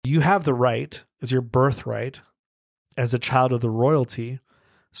you have the right, as your birthright, as a child of the royalty,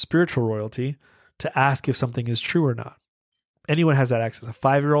 spiritual royalty, to ask if something is true or not. Anyone has that access. A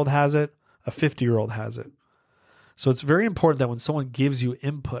 5-year-old has it. A 50-year-old has it. So it's very important that when someone gives you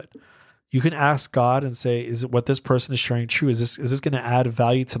input, you can ask God and say, is it what this person is sharing true? Is this going to add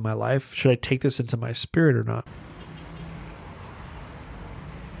value to my life? Should I take this into my spirit or not?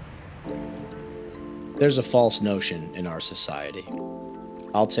 There's a false notion in our society.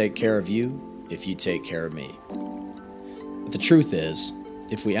 I'll take care of you if you take care of me. But the truth is,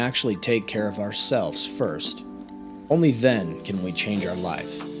 if we actually take care of ourselves first, only then can we change our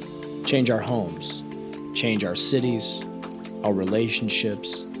life, change our homes, change our cities, our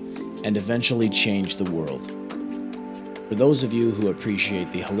relationships, and eventually change the world. For those of you who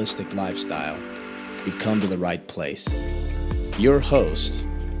appreciate the holistic lifestyle, you've come to the right place. Your host,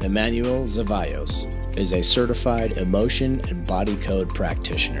 Emanuel Zevallos, is a certified emotion and body code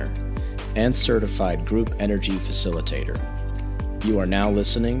practitioner and certified group energy facilitator. You are now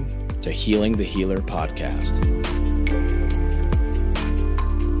listening to Healing the Healer podcast.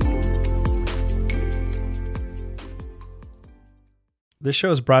 This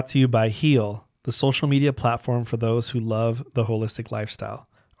show is brought to you by Heal, the social media platform for those who love the holistic lifestyle.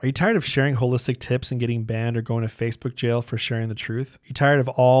 Are you tired of sharing holistic tips and getting banned or going to Facebook jail for sharing the truth? Are you tired of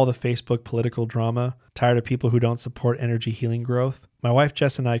all the Facebook political drama? Tired of people who don't support energy healing growth? My wife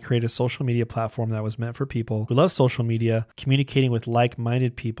Jess and I created a social media platform that was meant for people who love social media, communicating with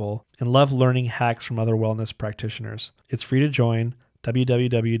like-minded people, and love learning hacks from other wellness practitioners. It's free to join.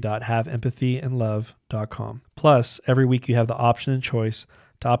 www.haveempathyandlove.com. Plus, every week you have the option and choice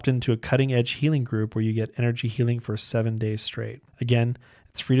to opt into a cutting-edge healing group where you get energy healing for 7 days straight. Again,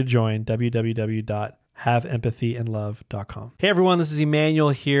 it's free to join. www.haveempathyandlove.com. Hey everyone, this is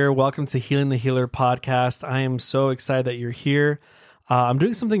Emanuel here. Welcome to Healing the Healer podcast. I am so excited that you're here. I'm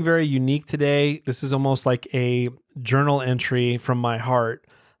doing something very unique today. This is almost like a journal entry from my heart,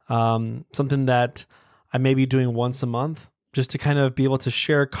 something that I may be doing once a month, just to kind of be able to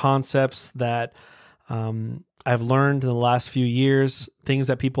share concepts that I've learned in the last few years, things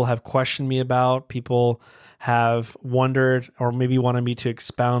that people have questioned me about, people have wondered or maybe wanted me to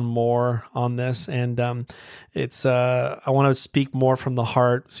expound more on this. And I want to speak more from the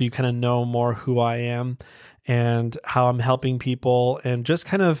heart so you kind of know more who I am and how I'm helping people and just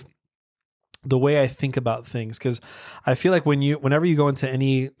kind of the way I think about things. Because I feel like whenever you go into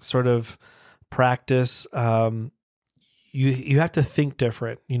any sort of practice, you have to think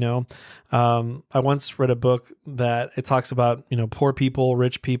different, you know? I once read a book that it talks about, poor people,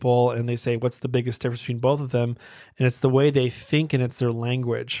 rich people, and they say, what's the biggest difference between both of them? And it's the way they think and it's their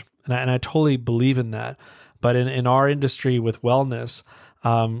language. And I totally believe in that. But in our industry with wellness,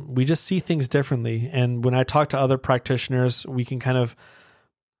 we just see things differently. And when I talk to other practitioners, we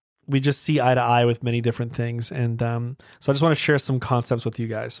just see eye to eye with many different things. And so I just want to share some concepts with you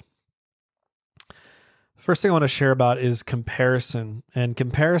guys. First thing I want to share about is comparison. And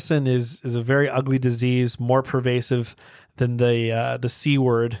comparison is a very ugly disease, more pervasive than the C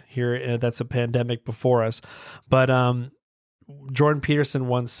word here. That's a pandemic before us. But Jordan Peterson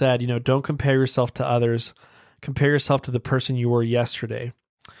once said, don't compare yourself to others. Compare yourself to the person you were yesterday.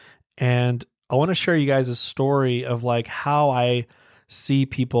 And I want to share you guys a story of like how I see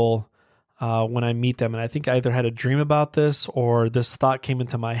people when I meet them. And I think I either had a dream about this or this thought came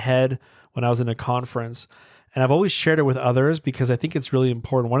into my head when I was in a conference. And I've always shared it with others because I think it's really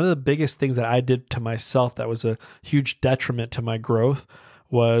important. One of the biggest things that I did to myself that was a huge detriment to my growth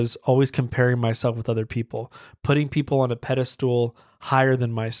was always comparing myself with other people, putting people on a pedestal higher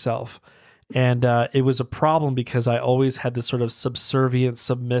than myself. And it was a problem because I always had this sort of subservient,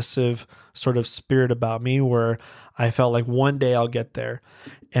 submissive sort of spirit about me where I felt like one day I'll get there.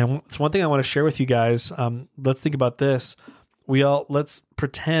 And it's one thing I want to share with you guys. Let's think about this. Let's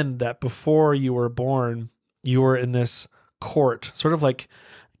pretend that before you were born, you were in this court, sort of like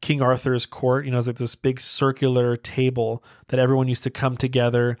King Arthur's court. It's like this big circular table that everyone used to come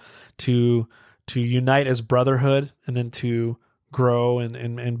together to unite as brotherhood and then to grow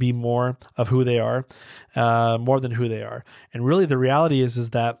and be more of who they are, more than who they are. And really the reality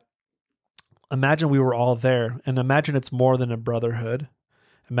is that imagine we were all there, and imagine it's more than a brotherhood.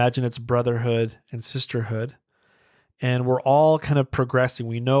 Imagine it's brotherhood and sisterhood. And we're all kind of progressing.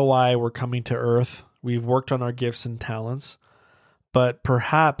 We know why we're coming to Earth. We've worked on our gifts and talents, but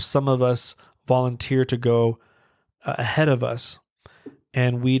perhaps some of us volunteer to go ahead of us,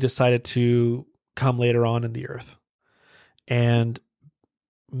 and we decided to come later on in the earth. And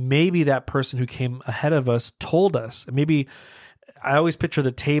maybe that person who came ahead of us told us, maybe I always picture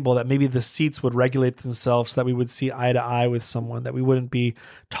the table that maybe the seats would regulate themselves so that we would see eye to eye with someone, that we wouldn't be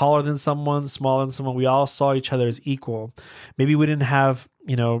taller than someone, smaller than someone. We all saw each other as equal. Maybe we didn't have,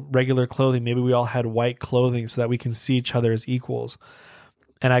 regular clothing. Maybe we all had white clothing so that we can see each other as equals.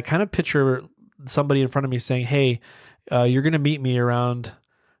 And I kind of picture somebody in front of me saying, hey, you're going to meet me around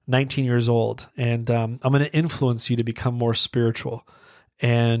 19 years old, and I'm going to influence you to become more spiritual.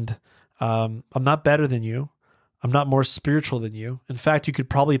 And I'm not better than you. I'm not more spiritual than you. In fact, you could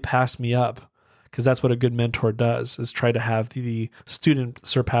probably pass me up, because that's what a good mentor does, is try to have the student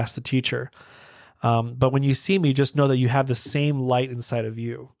surpass the teacher. But when you see me, just know that you have the same light inside of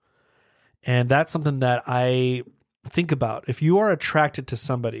you. And that's something that I think about. If you are attracted to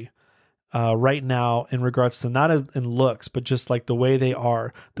somebody right now in regards to not in looks, but just like the way they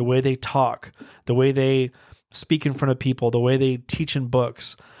are, the way they talk, the way they speak in front of people, the way they teach in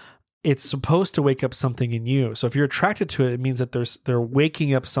books, it's supposed to wake up something in you. So if you're attracted to it, it means that they're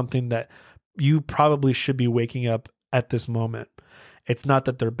waking up something that you probably should be waking up at this moment. It's not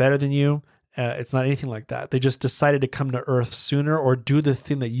that they're better than you. It's not anything like that. They just decided to come to earth sooner or do the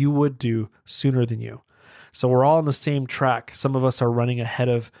thing that you would do sooner than you. So we're all on the same track. Some of us are running ahead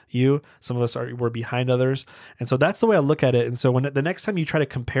of you. Some of us we're behind others. And so that's the way I look at it. And so when the next time you try to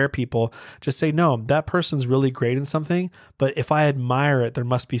compare people, just say, no, that person's really great in something, but if I admire it, there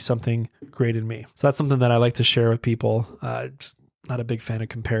must be something great in me. So that's something that I like to share with people. Just not a big fan of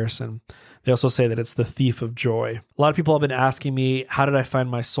comparison. They also say that it's the thief of joy. A lot of people have been asking me, how did I find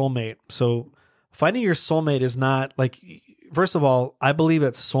my soulmate? So finding your soulmate is not like... First of all, I believe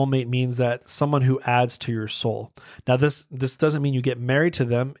that soulmate means that someone who adds to your soul. Now, this doesn't mean you get married to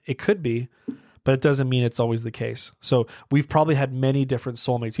them. It could be, but it doesn't mean it's always the case. So we've probably had many different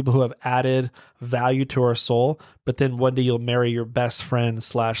soulmates, people who have added value to our soul, but then one day you'll marry your best friend /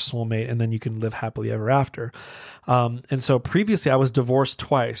 soulmate, and then you can live happily ever after. And so previously I was divorced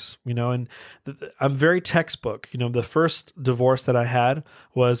twice, and I'm very textbook. The first divorce that I had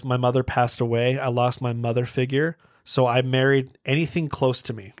was my mother passed away. I lost my mother figure. So I married anything close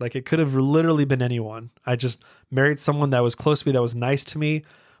to me. Like, it could have literally been anyone. I just married someone that was close to me, that was nice to me,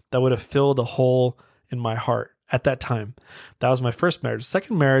 that would have filled a hole in my heart at that time. That was my first marriage.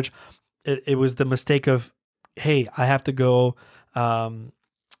 Second marriage, it was the mistake of, hey, I have to go.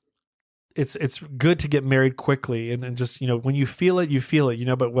 It's good to get married quickly and just, when you feel it, you feel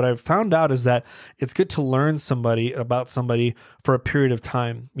it, but what I've found out is that it's good to learn about somebody for a period of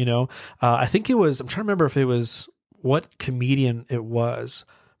time. I think I'm trying to remember if it was what comedian it was,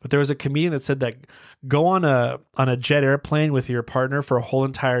 but there was a comedian that said that go on a jet airplane with your partner for a whole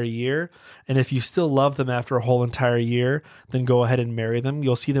entire year, and if you still love them after a whole entire year, then go ahead and marry them.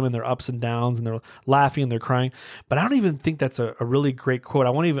 You'll see them in their ups and downs, and they're laughing and they're crying. But I don't even think that's a really great quote.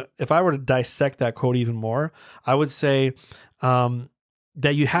 If I were to dissect that quote even more, I would say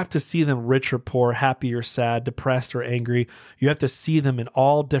that you have to see them rich or poor, happy or sad, depressed or angry. You have to see them in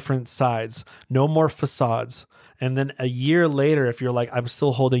all different sides, no more facades. And then a year later, if you're like, I'm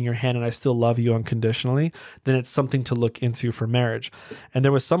still holding your hand and I still love you unconditionally, then it's something to look into for marriage. And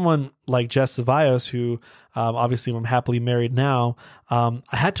there was someone like Zevallos who, obviously I'm happily married now. I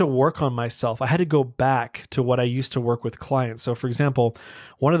had to work on myself. I had to go back to what I used to work with clients. So for example,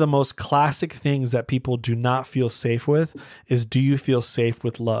 one of the most classic things that people do not feel safe with is, do you feel safe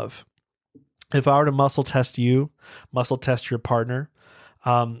with love? If I were to muscle test your partner,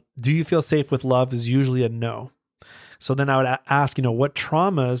 do you feel safe with love is usually a no. So then I would ask, what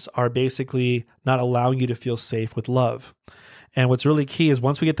traumas are basically not allowing you to feel safe with love? And what's really key is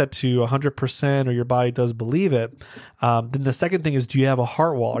once we get that to 100% or your body does believe it, then the second thing is, do you have a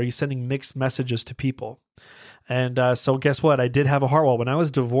heart wall? Are you sending mixed messages to people? And so guess what? I did have a heart wall. When I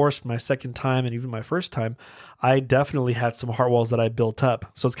was divorced my second time and even my first time, I definitely had some heart walls that I built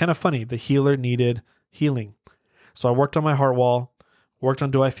up. So it's kind of funny. The healer needed healing. So I worked on my heart wall. Worked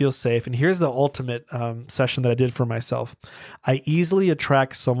on, do I feel safe? And here's the ultimate session that I did for myself. I easily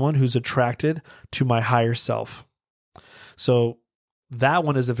attract someone who's attracted to my higher self. So that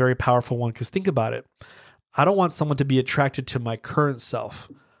one is a very powerful one, because think about it. I don't want someone to be attracted to my current self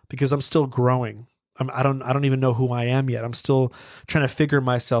because I'm still growing. I don't even know who I am yet. I'm still trying to figure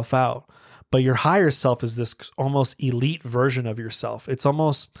myself out. But your higher self is this almost elite version of yourself. It's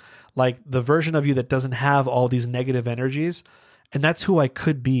almost like the version of you that doesn't have all these negative energies. And that's who I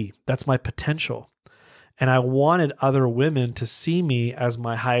could be. That's my potential. And I wanted other women to see me as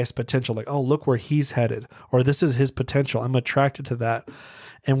my highest potential. Like, oh, look where he's headed. Or this is his potential. I'm attracted to that.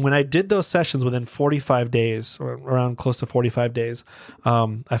 And when I did those sessions within 45 days, or around close to 45 days,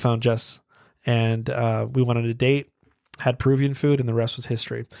 I found Jess. And we went on a date. had Peruvian food, and the rest was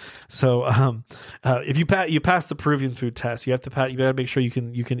history. So if you pass the Peruvian food test, you gotta make sure you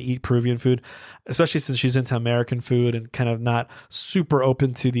can eat Peruvian food, especially since she's into American food and kind of not super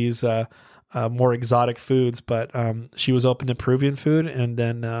open to these more exotic foods. But she was open to Peruvian food, and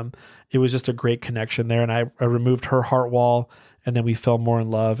then it was just a great connection there. And I removed her heart wall, and then we fell more in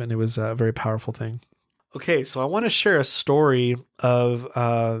love, and it was a very powerful thing. Okay, so I want to share a story of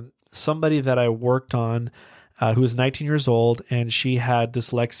somebody that I worked on who was 19 years old, and she had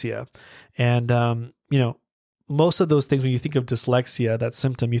dyslexia. And, most of those things, when you think of dyslexia, that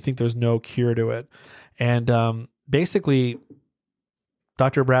symptom, you think there's no cure to it. And basically,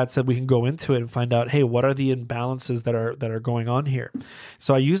 Dr. Brad said we can go into it and find out, hey, what are the imbalances that are going on here?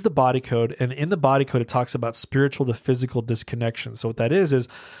 So I used the body code, and in the body code, it talks about spiritual to physical disconnection. So what that is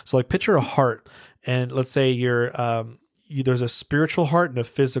so like picture a heart, and let's say there's a spiritual heart and a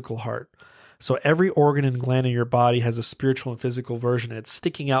physical heart. So every organ and gland in your body has a spiritual and physical version, and it's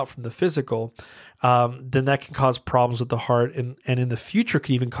sticking out from the physical. Then that can cause problems with the heart, and in the future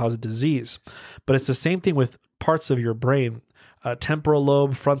could even cause disease. But it's the same thing with parts of your brain. Temporal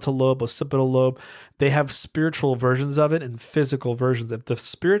lobe, frontal lobe, occipital lobe, they have spiritual versions of it and physical versions. If the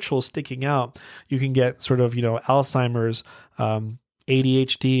spiritual is sticking out, you can get sort of, Alzheimer's,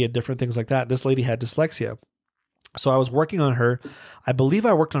 ADHD, and different things like that. This lady had dyslexia. So I was working on her. I believe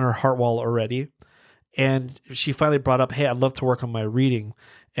I worked on her heart wall already. And she finally brought up, hey, I'd love to work on my reading.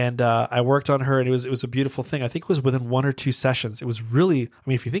 And I worked on her, and it was a beautiful thing. I think it was within 1 or 2 sessions. It was really,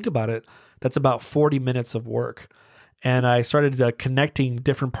 if you think about it, that's about 40 minutes of work. And I started connecting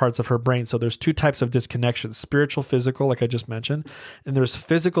different parts of her brain. So there's 2 types of disconnections: spiritual, physical, like I just mentioned. And there's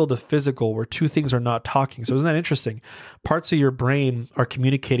physical to physical, where 2 things are not talking. So isn't that interesting? Parts of your brain are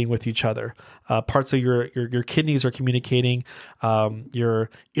communicating with each other. Parts of your kidneys are communicating.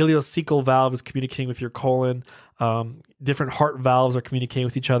 Your ileocecal valve is communicating with your colon. Different heart valves are communicating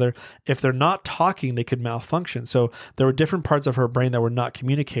with each other. If they're not talking, they could malfunction. So there were different parts of her brain that were not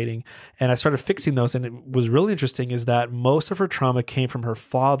communicating. And I started fixing those. And it was really interesting is that most of her trauma came from her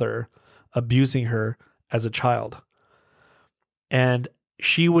father abusing her as a child. And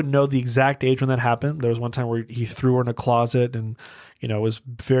she would know the exact age when that happened. There was one time where he threw her in a closet and, was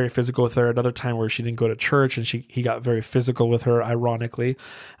very physical with her. Another time where she didn't go to church and he got very physical with her, ironically.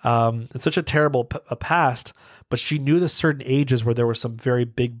 It's such a terrible past, but she knew the certain ages where there were some very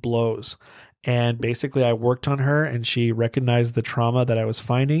big blows. And basically I worked on her, and she recognized the trauma that I was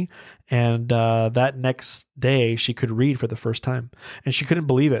finding. And that next day she could read for the first time, and she couldn't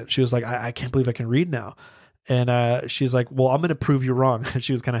believe it. She was like, I can't believe I can read now. And she's like, well, I'm going to prove you wrong.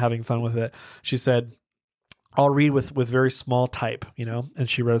 She was kind of having fun with it. She said, I'll read with very small type, and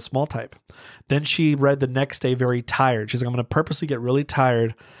she read a small type. Then she read the next day very tired. She's like, I'm going to purposely get really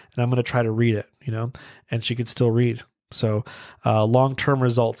tired, and I'm going to try to read it, and she could still read. So long-term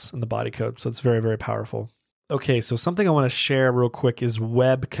results in the body code. So it's very, very powerful. Okay, so something I want to share real quick is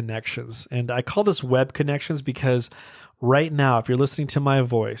web connections. And I call this web connections because right now, if you're listening to my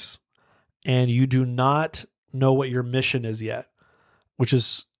voice and you do not know what your mission is yet, which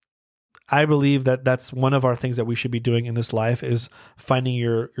is, I believe that's one of our things that we should be doing in this life, is finding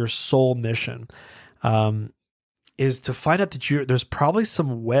your soul mission, is to find out that there's probably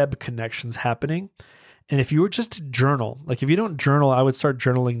some web connections happening. And if you were just to journal, like if you don't journal, I would start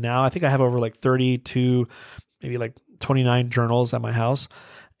journaling now. I think I have over like 32, maybe like 29 journals at my house.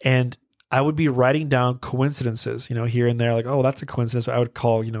 And I would be writing down coincidences, here and there, like, oh, that's a coincidence. I would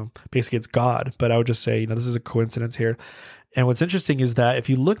call, basically it's God, but I would just say, this is a coincidence here. And what's interesting is that if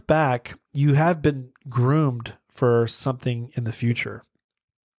you look back, you have been groomed for something in the future.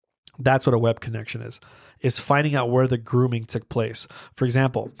 That's what a web connection is finding out where the grooming took place. For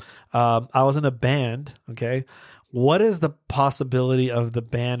example, I was in a band, okay? What is the possibility of the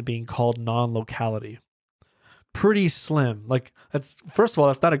band being called non-locality? Pretty slim. Like, first of all,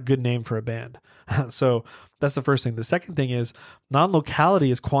 that's not a good name for a band. So that's the first thing. The second thing is non-locality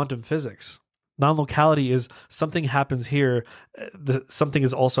is quantum physics. Non-locality is something happens here, something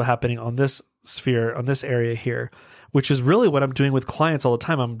is also happening on this sphere, on this area here, which is really what I'm doing with clients all the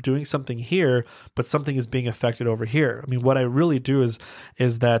time. I'm doing something here, but something is being affected over here. I mean, what I really do is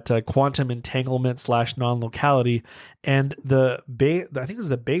that quantum entanglement / non-locality. And I think it was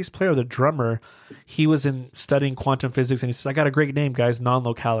the bass player or the drummer, he was studying quantum physics, and he says, I got a great name, guys,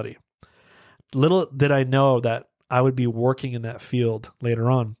 non-locality. Little did I know that I would be working in that field later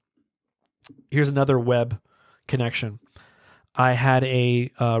on. Here's another web connection. I had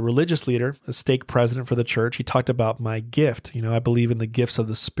a religious leader, a stake president for the church. He talked about my gift. I believe in the gifts of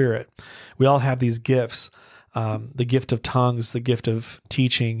the Spirit. We all have these gifts. the gift of tongues, the gift of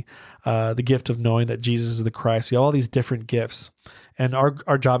teaching, the gift of knowing that Jesus is the Christ. We have all these different gifts. And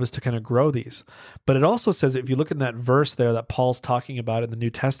our job is to kind of grow these. But it also says, if you look in that verse there that Paul's talking about in the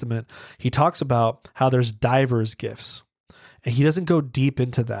New Testament, he talks about how there's divers gifts. And he doesn't go deep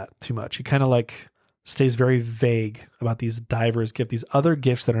into that too much. He kind of like stays very vague about these divers gifts, these other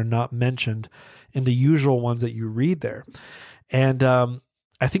gifts that are not mentioned in the usual ones that you read there. And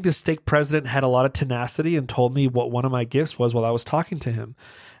I think the stake president had a lot of tenacity and told me what one of my gifts was while I was talking to him.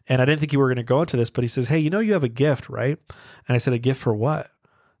 And I didn't think you were going to go into this, but he says, hey, you know, you have a gift, right? And I said, a gift for what?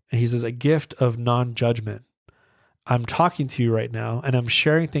 And he says, a gift of non-judgment. I'm talking to you right now, and I'm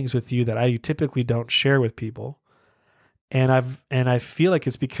sharing things with you that I typically don't share with people. And I feel like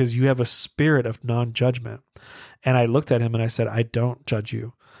it's because you have a spirit of non-judgment. And I looked at him and I said, I don't judge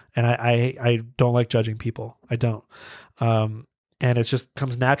you. And I don't like judging people. I don't. And it just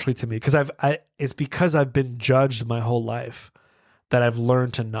comes naturally to me because it's because I've been judged my whole life that I've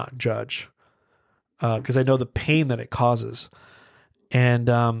learned to not judge, because I know the pain that it causes. And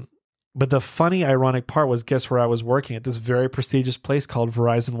but the funny, ironic part was, guess where I was working? At this very prestigious place called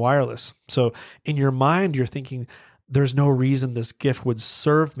Verizon Wireless. So in your mind, you're thinking, there's no reason this gift would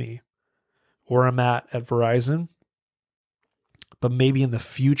serve me where I'm at Verizon, but maybe in the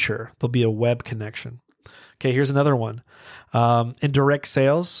future, there'll be a web connection. Okay, here's another one. In direct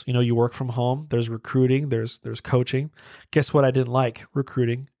sales, you know, you work from home. There's recruiting. There's coaching. Guess what I didn't like?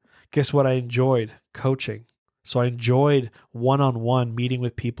 Recruiting. Guess what I enjoyed? Coaching. So I enjoyed one-on-one meeting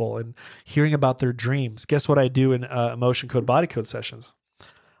with people and hearing about their dreams. Guess what I do in emotion code, body code sessions?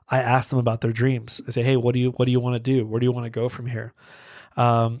 I ask them about their dreams. I say, hey, what do you want to do? Where do you want to go from here?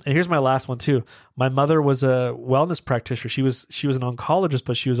 And here's my last one too. My mother was a wellness practitioner. She was an oncologist,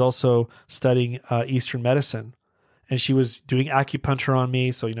 but she was also studying Eastern medicine, and she was doing acupuncture on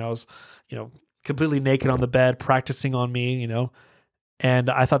me. So, I was, completely naked on the bed, practicing on me, and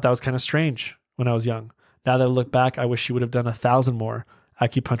I thought that was kind of strange when I was young. Now that I look back, I wish she would have done 1,000 more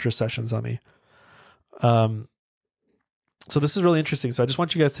acupuncture sessions on me. So this is really interesting. So I just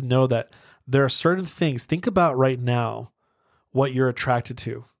want you guys to know that there are certain things. Think about right now what you're attracted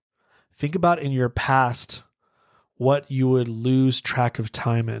to. Think about in your past what you would lose track of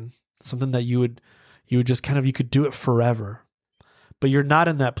time in. Something that you would just you could do it forever. But you're not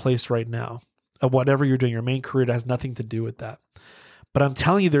in that place right now. Whatever you're doing, your main career has nothing to do with that. But I'm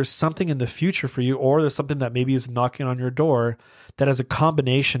telling you, there's something in the future for you, or there's something that maybe is knocking on your door that has a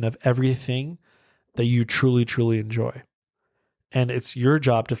combination of everything that you truly, truly enjoy. And it's your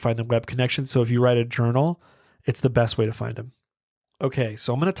job to find the web connections. So if you write a journal, it's the best way to find them. Okay,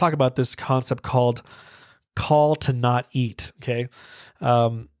 so I'm going to talk about this concept called call to not eat, okay?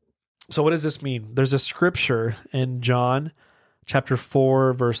 So what does this mean? There's a scripture in John chapter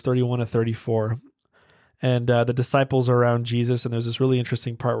 4, verse 31 to 34. And the disciples are around Jesus, and there's this really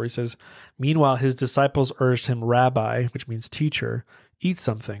interesting part where he says, meanwhile, his disciples urged him, Rabbi, which means teacher, eat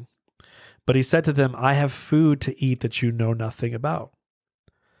something. But he said to them, I have food to eat that you know nothing about.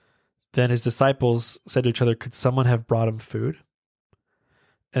 Then his disciples said to each other, could someone have brought him food?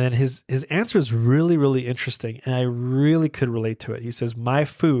 And then his answer is really, really interesting, and I really could relate to it. He says, my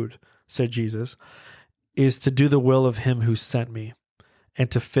food, said Jesus, is to do the will of him who sent me and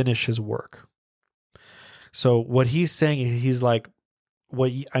to finish his work. So what he's saying is, he's like,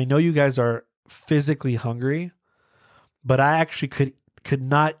 I know you guys are physically hungry, but I actually could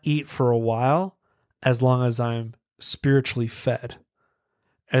not eat for a while as long as I'm spiritually fed.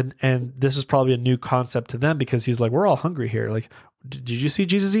 And this is probably a new concept to them, because he's like, we're all hungry here. Like, did you see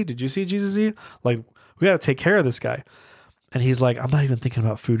Jesus eat? Did you see Jesus eat? Like, we got to take care of this guy. And he's like, I'm not even thinking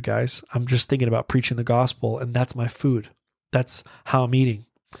about food, guys. I'm just thinking about preaching the gospel, and that's my food. That's how I'm eating.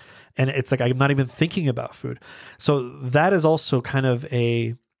 And it's like, I'm not even thinking about food. So that is also kind of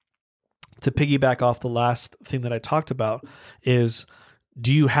to piggyback off the last thing that I talked about is,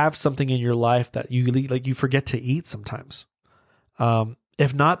 do you have something in your life that you forget to eat sometimes?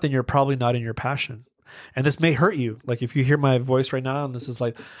 If not, then you're probably not in your passion. And this may hurt you. Like, if you hear my voice right now and this is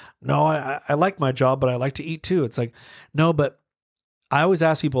like, no, I like my job, but I like to eat too. It's like, no, but I always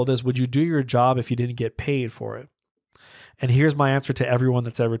ask people this, would you do your job if you didn't get paid for it? And here's my answer to everyone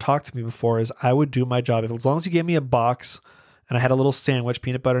that's ever talked to me before is, I would do my job. As long as you gave me a box and I had a little sandwich,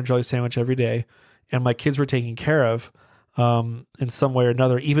 peanut butter and jelly sandwich every day, and my kids were taken care of in some way or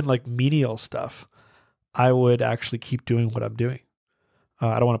another, even like menial stuff, I would actually keep doing what I'm doing.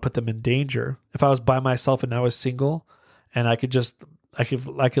 I don't want to put them in danger. If I was by myself and I was single and I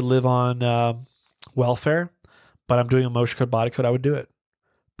could live on welfare, but I'm doing emotion code, body code, I would do it.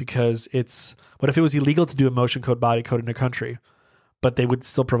 Because what if it was illegal to do emotion code, body code in a country, but they would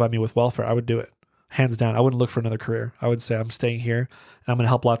still provide me with welfare? I would do it. hands down. I wouldn't look for another career. I would say I'm staying here and I'm going to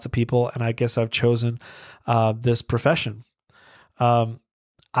help lots of people. And I guess I've chosen this profession.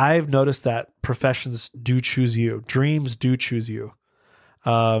 I've noticed that professions do choose you. Dreams do choose you.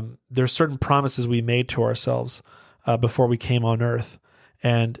 There's certain promises we made to ourselves before we came on earth.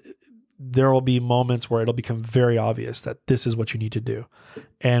 And there will be moments where it'll become very obvious that this is what you need to do.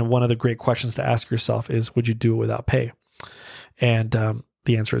 And one of the great questions to ask yourself is, would you do it without pay? And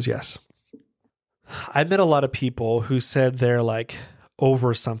the answer is yes. I met a lot of people who said they're like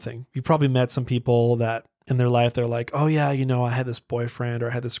over something. You probably met some people that in their life, they're like, oh yeah, I had this boyfriend or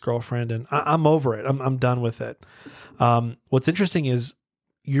I had this girlfriend and I'm over it. I'm done with it. What's interesting is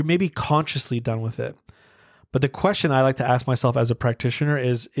you're maybe consciously done with it. But the question I like to ask myself as a practitioner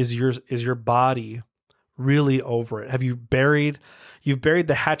is your body really over it? You've buried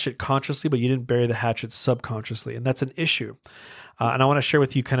the hatchet consciously, but you didn't bury the hatchet subconsciously. And that's an issue. And I want to share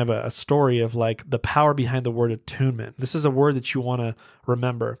with you kind of a story of like the power behind the word attunement. This is a word that you want to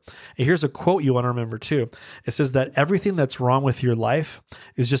remember. And here's a quote you want to remember too. It says that everything that's wrong with your life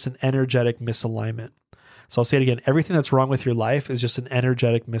is just an energetic misalignment. So I'll say it again. Everything that's wrong with your life is just an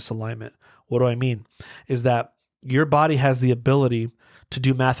energetic misalignment. What do I mean? Is that your body has the ability to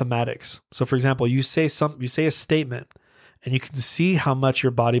do mathematics. So for example, you say a statement and you can see how much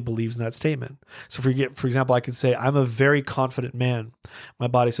your body believes in that statement. So for example, I could say, I'm a very confident man. My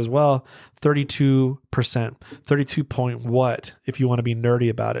body says, well, 32%, 32 point what, if you want to be nerdy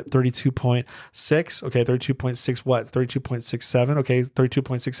about it, 32.6, okay, 32.6 what, 32.67, okay,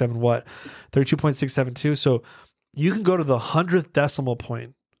 32.67 what, 32.672. So you can go to the 100th decimal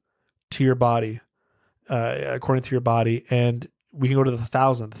point to your body, according to your body, and we can go to the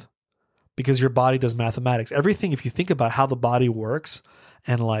 1,000th. Because your body does mathematics. Everything, if you think about how the body works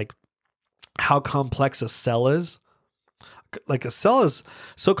and like how complex a cell is, like a cell is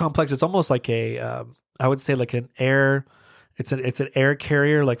so complex, it's almost like I would say like an air, it's an air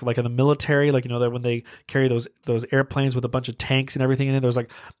carrier, like in the military, like, that when they carry those airplanes with a bunch of tanks and everything in it, there's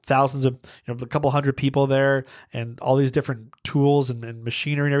like thousands of, a couple hundred people there and all these different tools and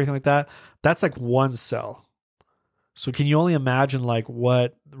machinery and everything like that. That's like one cell. So can you only imagine like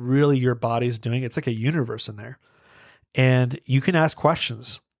what really your body's doing? It's like a universe in there. And you can ask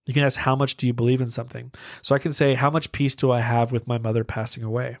questions. You can ask, how much do you believe in something? So I can say, how much peace do I have with my mother passing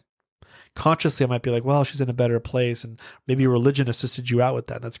away? Consciously, I might be like, well, she's in a better place. And maybe religion assisted you out with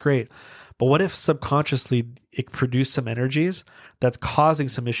that. That's great. But what if subconsciously it produced some energies that's causing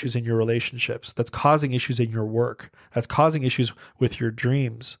some issues in your relationships, that's causing issues in your work, that's causing issues with your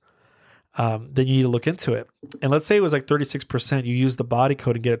dreams? Then you need to look into it. And let's say it was like 36%, you use the body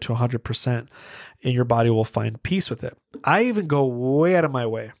code and get it to 100%, and your body will find peace with it. I even go way out of my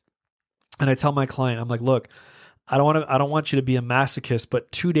way. And I tell my client, I'm like, look, I don't want you to be a masochist,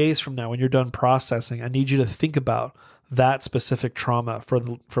 but 2 days from now, when you're done processing, I need you to think about that specific trauma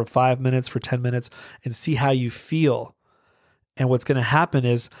for 5 minutes, for 10 minutes, and see how you feel. And what's going to happen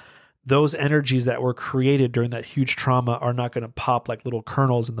is those energies that were created during that huge trauma are not going to pop like little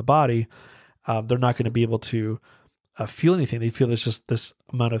kernels in the body. They're not going to be able to feel anything. They feel there's just this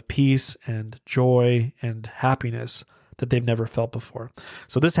amount of peace and joy and happiness that they've never felt before.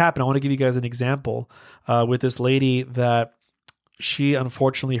 So this happened. I want to give you guys an example with this lady that she,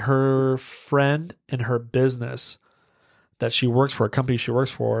 unfortunately, her friend in her business that she works for, a company she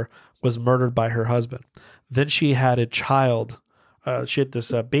works for, was murdered by her husband. Then she had a child. She had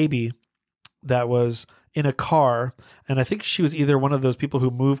this baby that was in a car. And I think she was either one of those people who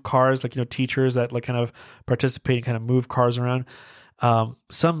move cars, like, teachers that like kind of participate and kind of move cars around.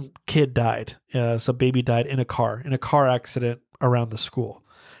 Some kid died. Some baby died in a car accident around the school.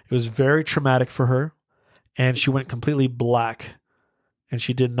 It was very traumatic for her. And she went completely black, and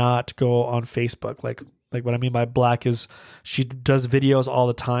she did not go on Facebook. Like what I mean by black is she does videos all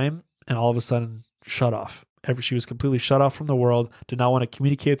the time and all of a sudden shut off. She was completely shut off from the world, did not want to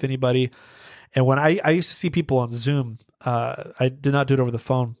communicate with anybody. And when I used to see people on Zoom, I did not do it over the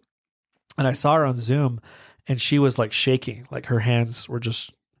phone. And I saw her on Zoom and she was like shaking, like her hands were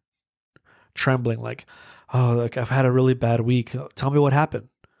just trembling, like, oh, like I've had a really bad week. Tell me what happened.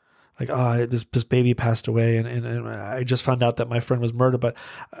 Like, oh, this baby passed away, and I just found out that my friend was murdered, but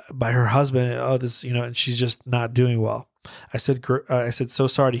by her husband. Oh, this, and she's just not doing well. I said, so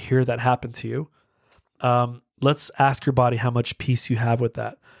sorry to hear that happened to you. Let's ask your body how much peace you have with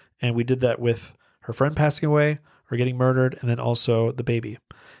that. And we did that with her friend passing away or getting murdered, and then also the baby.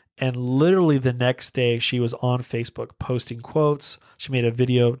 And literally the next day, she was on Facebook posting quotes. She made a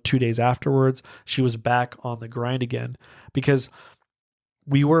video 2 days afterwards. She was back on the grind again, because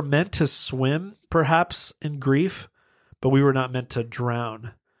we were meant to swim perhaps in grief, but we were not meant to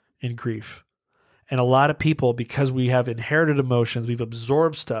drown in grief. And a lot of people, because we have inherited emotions, we've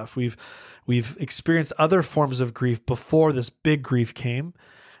absorbed stuff, we've experienced other forms of grief before this big grief came.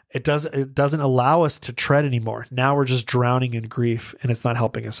 It doesn't allow us to tread anymore. Now we're just drowning in grief, and it's not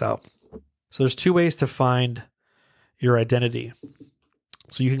helping us out. So there's two ways to find your identity.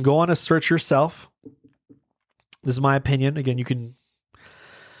 So you can go on a search yourself. This is my opinion. Again, you can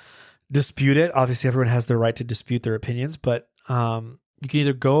dispute it. Obviously, everyone has the right to dispute their opinions, but you can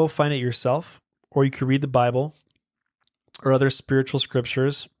either go find it yourself, or you can read the Bible or other spiritual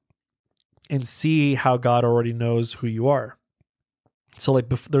scriptures and see how God already knows who you are. So like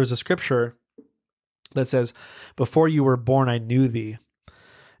there's a scripture that says, before you were born, I knew thee.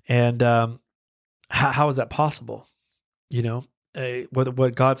 And how is that possible?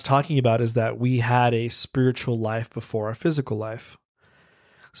 What God's talking about is that we had a spiritual life before our physical life.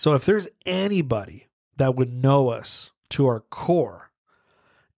 So if there's anybody that would know us to our core,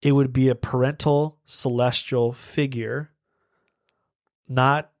 it would be a parental celestial figure,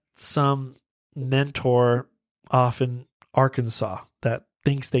 not some mentor off in Arkansas that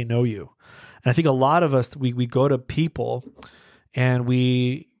thinks they know you. And I think a lot of us, we go to people and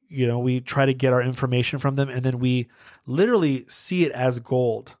we try to get our information from them, and then we literally see it as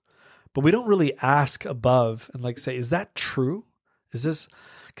gold, but we don't really ask above and like say, is that true? Is this,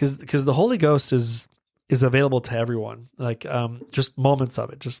 because the Holy Ghost is available to everyone, like just moments of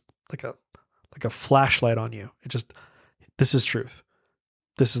it, just like a flashlight on you. This is truth.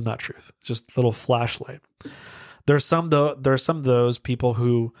 This is not truth. It's just a little flashlight. There are some of those people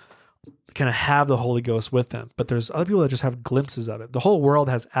who kind of have the Holy Ghost with them, but there's other people that just have glimpses of it. The whole world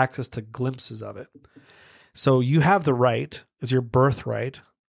has access to glimpses of it. So you have the right, as your birthright,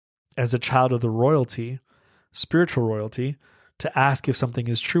 as a child of the royalty, spiritual royalty, to ask if something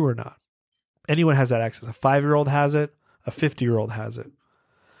is true or not. Anyone has that access. A 5-year-old has it. A 50-year-old has it.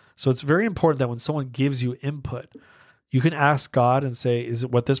 So it's very important that when someone gives you input, you can ask God and say, is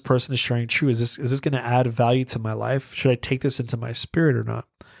it what this person is sharing true? Is this going to add value to my life? Should I take this into my spirit or not?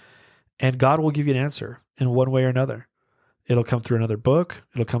 And God will give you an answer in one way or another. It'll come through another book.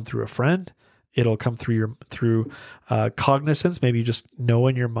 It'll come through a friend. It'll come through cognizance. Maybe you just know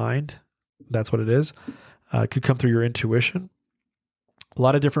in your mind. That's what it is. It could come through your intuition. A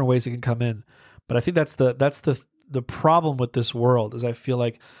lot of different ways it can come in. But I think that's the problem with this world is I feel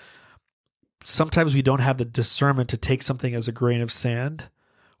like sometimes we don't have the discernment to take something as a grain of sand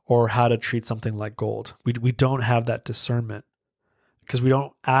or how to treat something like gold. We don't have that discernment because we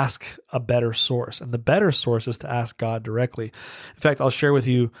don't ask a better source. And the better source is to ask God directly. In fact, I'll share with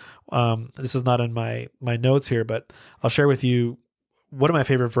you, this is not in my notes here, but I'll share with you one of my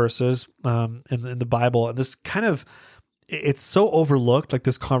favorite verses in the Bible. And this kind of, it's so overlooked, like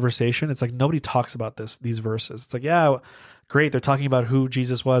this conversation. It's like nobody talks about these verses. It's like, yeah, great, they're talking about who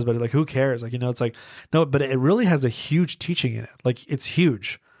Jesus was, but like, who cares? Like, it's like, no, but it really has a huge teaching in it. Like, it's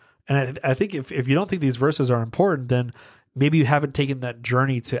huge. And I think if you don't think these verses are important, then maybe you haven't taken that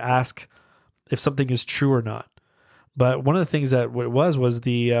journey to ask if something is true or not. But one of the things that it was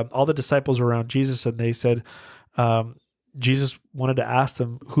all the disciples were around Jesus, and they said, Jesus wanted to ask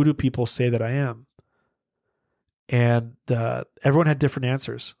them, who do people say that I am? And everyone had different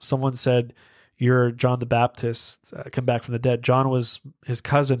answers. Someone said, you're John the Baptist, come back from the dead. John was his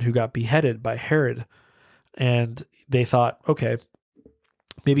cousin who got beheaded by Herod. And they thought, okay,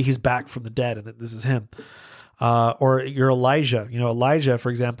 maybe he's back from the dead and that this is him. Or you're Elijah. Elijah, for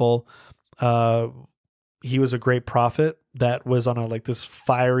example, he was a great prophet that was on this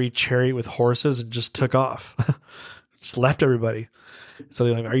fiery chariot with horses and just took off, just left everybody. So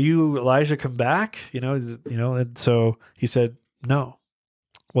they're like, are you Elijah, come back? And so he said, no.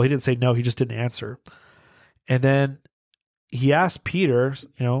 Well, he didn't say no, he just didn't answer. And then he asked Peter,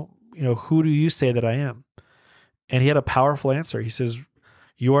 who do you say that I am? And he had a powerful answer. He says,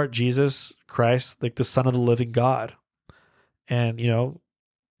 you are Jesus Christ, like the Son of the living God. And,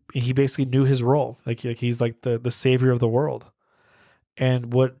 he basically knew his role. Like he's like the savior of the world.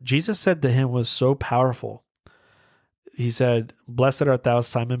 And what Jesus said to him was so powerful. He said, blessed art thou,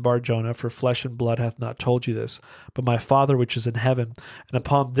 Simon Bar-Jonah, for flesh and blood hath not told you this, but my Father which is in heaven. And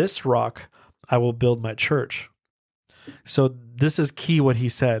upon this rock I will build my church. So this is key what he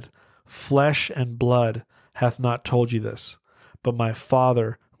said. Flesh and blood hath not told you this, but my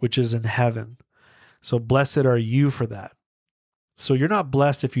Father which is in heaven. So blessed are you for that. So you're not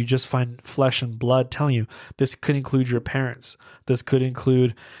blessed if you just find flesh and blood telling you. This could include your parents. This could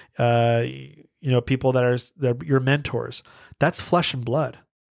include people that are your mentors. That's flesh and blood.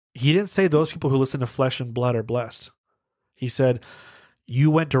 He didn't say those people who listen to flesh and blood are blessed. He said, you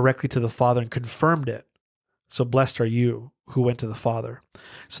went directly to the Father and confirmed it. So blessed are you who went to the Father.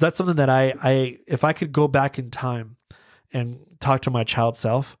 So that's something that I if I could go back in time and talk to my child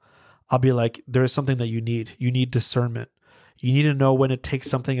self, I'll be like, there's something that you need. You need discernment. You need to know when to take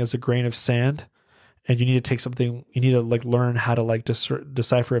something as a grain of sand, and you need to take something, you need to like learn how to like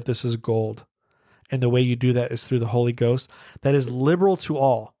decipher if this is gold. And the way you do that is through the Holy Ghost that is liberal to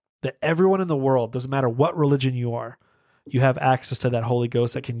all, that everyone in the world, doesn't matter what religion you are, you have access to that Holy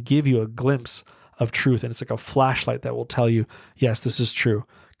Ghost that can give you a glimpse of truth. And it's like a flashlight that will tell you, yes, this is true.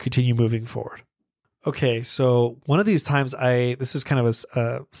 Continue moving forward. Okay, so one of these times this is kind of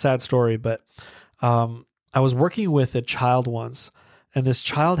a sad story, but I was working with a child once, and this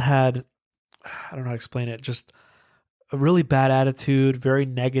child had, I don't know how to explain it, just a really bad attitude, very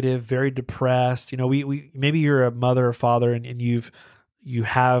negative, very depressed. You know, we maybe you're a mother or father, and you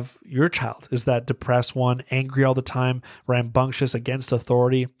have your child is that depressed one, angry all the time, rambunctious, against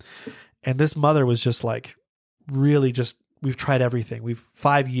authority. And this mother was just like, really just, we've tried everything. We've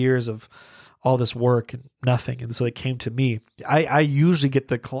 5 years of all this work and nothing. And so they came to me. I usually get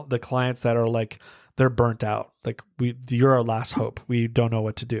the clients that are like, they're burnt out. Like, you're our last hope. We don't know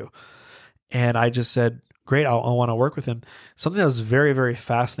what to do. And I just said, great, I want to work with him. Something that was very, very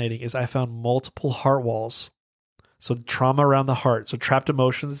fascinating is I found multiple heart walls. So trauma around the heart. So trapped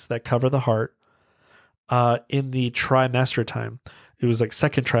emotions that cover the heart in the trimester time. It was like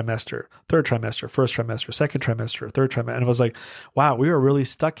second trimester, third trimester, first trimester, second trimester, third trimester. And it was like, wow, we were really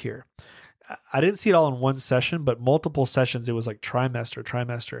stuck here. I didn't see it all in one session, but multiple sessions, it was like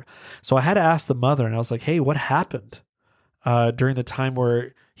trimester. So I had to ask the mother, and I was like, hey, what happened during the time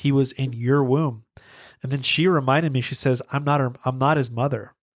where he was in your womb? And then she reminded me, she says, I'm not his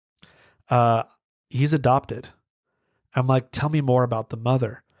mother. He's adopted. I'm like, tell me more about the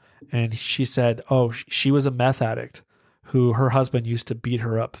mother. And she said, oh, she was a meth addict who her husband used to beat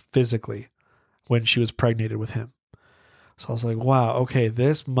her up physically when she was pregnated with him. So I was like, wow, okay,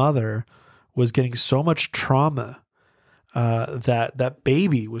 this mother was getting so much trauma that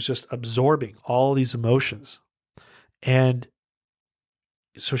baby was just absorbing all these emotions. And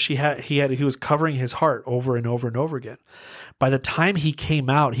so he was covering his heart over and over and over again. By the time he came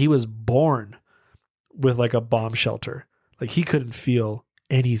out, he was born with like a bomb shelter. Like, he couldn't feel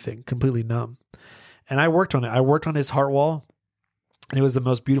anything, completely numb. And I worked on it. I worked on his heart wall, and it was the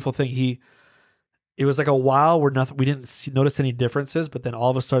most beautiful thing. It was like a while where we didn't notice any differences, but then all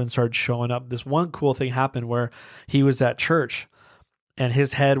of a sudden started showing up. This one cool thing happened where he was at church and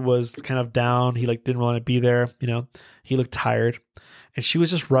his head was kind of down. He like didn't want to be there. You know, he looked tired, and she was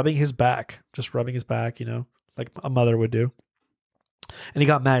just rubbing his back, you know, like a mother would do. And he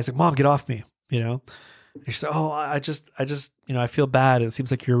got mad. He's like, Mom, get off me, you know? And she said, oh, I just, you know, I feel bad. It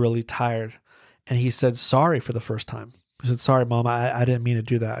seems like you're really tired. And he said, sorry for the first time. He said, sorry, Mom, I didn't mean to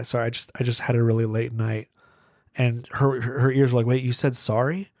do that. Sorry, I just had a really late night. And her ears were like, wait, you said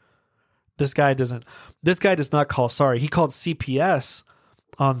sorry? This guy does not call sorry. He called CPS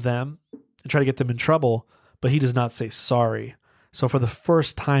on them and tried to get them in trouble, but he does not say sorry. So for the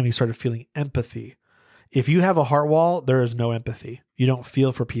first time, he started feeling empathy. If you have a heart wall, there is no empathy. You don't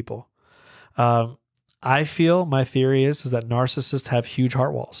feel for people. I feel, my theory is that narcissists have huge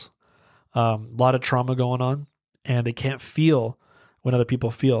heart walls. A lot of trauma going on, and they can't feel when other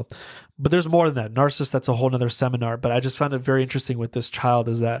people feel. But there's more than that. Narcissist, that's a whole nother seminar. But I just found it very interesting with this child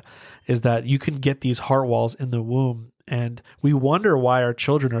is that you can get these heart walls in the womb, and we wonder why our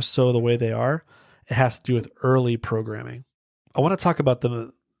children are so the way they are. It has to do with early programming. I want to talk about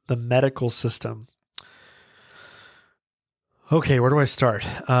the medical system. Okay, where do I start?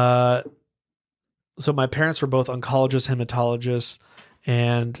 So my parents were both oncologists, hematologists,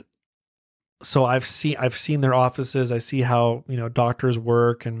 and so I've seen their offices. I see how, you know, doctors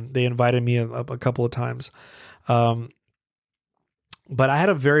work, and they invited me a couple of times. But I had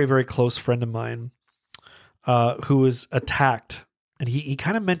a very, very close friend of mine who was attacked, and he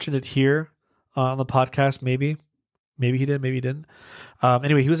kind of mentioned it here on the podcast. Maybe he did, maybe he didn't.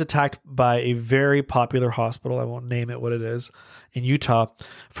 Anyway, he was attacked by a very popular hospital. I won't name it what it is in Utah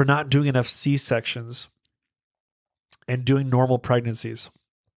for not doing enough C-sections and doing normal pregnancies.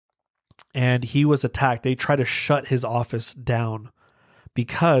 And he was attacked. They tried to shut his office down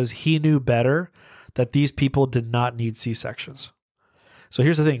because he knew better that these people did not need C-sections. So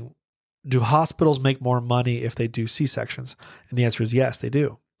here's the thing. Do hospitals make more money if they do C-sections? And the answer is yes, they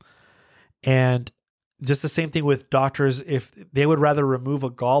do. And just the same thing with doctors. If they would rather remove a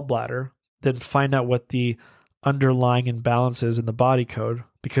gallbladder than find out what the underlying imbalance is in the body code,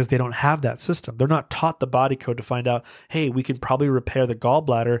 because they don't have that system. They're not taught the body code to find out, hey, we can probably repair the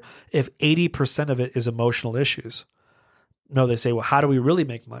gallbladder if 80% of it is emotional issues. No, they say, well, how do we really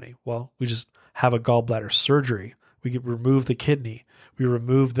make money? Well, we just have a gallbladder surgery. We could remove the kidney. We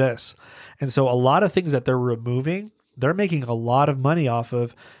remove this. And so a lot of things that they're removing, they're making a lot of money off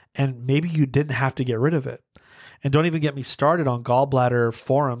of, and maybe you didn't have to get rid of it. And don't even get me started on gallbladder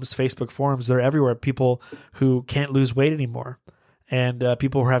forums, Facebook forums. They're everywhere. People who can't lose weight anymore, and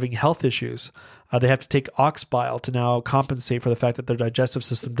people who are having health issues. They have to take ox bile to now compensate for the fact that their digestive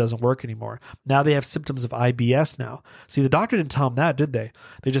system doesn't work anymore. Now they have symptoms of IBS now. See, the doctor didn't tell them that, did they?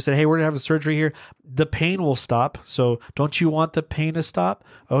 They just said, hey, we're going to have a surgery here. The pain will stop. So don't you want the pain to stop?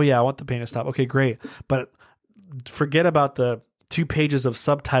 Oh, yeah, I want the pain to stop. Okay, great. But forget about the 2 pages of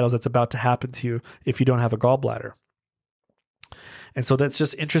subtitles that's about to happen to you if you don't have a gallbladder. And so that's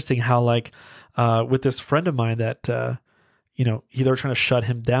just interesting how, like, with this friend of mine that, they were trying to shut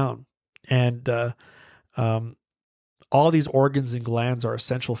him down. And all these organs and glands are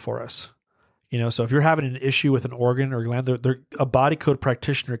essential for us. So if you're having an issue with an organ or gland, a body code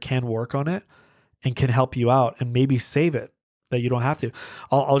practitioner can work on it and can help you out and maybe save it, that you don't have to.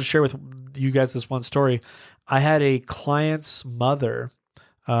 I'll just share with you guys this one story. I had a client's mother.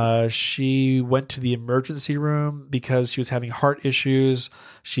 She went to the emergency room because she was having heart issues.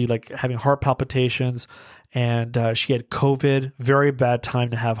 She having heart palpitations, and she had COVID. Very bad time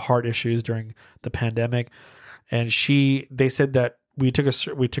to have heart issues during the pandemic. And they said that we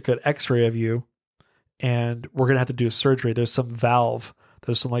took an X-ray of you, and we're gonna have to do a surgery. There's some valve.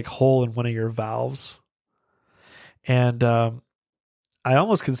 There's some hole in one of your valves, and I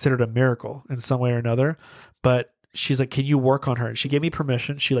almost considered a miracle in some way or another, but she's like, can you work on her? And she gave me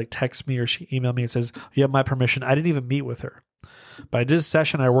permission. She texts me or she emailed me and says, you have my permission. I didn't even meet with her, but I did a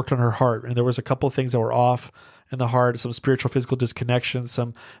session. I worked on her heart, and there was a couple of things that were off in the heart, some spiritual, physical disconnections,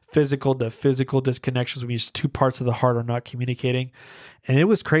 some physical to physical disconnections, when 2 parts of the heart are not communicating. And it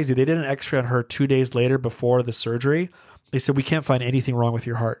was crazy. They did an X-ray on her 2 days later before the surgery. They said, we can't find anything wrong with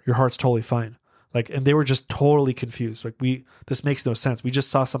your heart. Your heart's totally fine. And they were just totally confused. This makes no sense. We just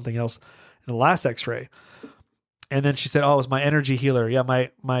saw something else in the last X-ray. And then she said, oh, it was my energy healer. Yeah,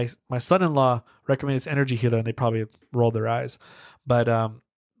 my son-in-law recommended this energy healer, and they probably rolled their eyes. But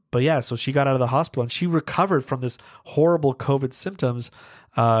yeah, so she got out of the hospital, and she recovered from this horrible COVID symptoms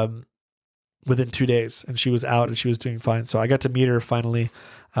within 2 days, and she was out and she was doing fine. So I got to meet her finally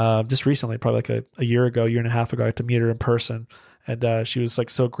just recently, probably a year and a half ago. I got to meet her in person, and she was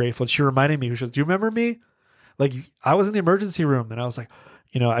so grateful. And she reminded me, she was, do you remember me? I was in the emergency room, and I was like,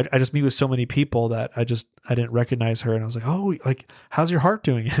 I just meet with so many people that I didn't recognize her. And I was like, oh, how's your heart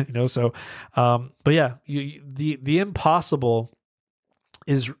doing? So, but yeah, the impossible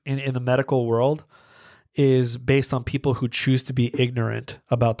is in the medical world is based on people who choose to be ignorant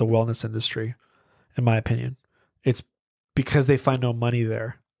about the wellness industry. In my opinion, it's because they find no money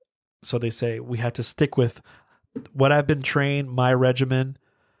there. So they say, we have to stick with what I've been trained, my regimen,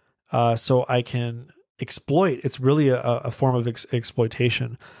 so I can exploit. It's really a form of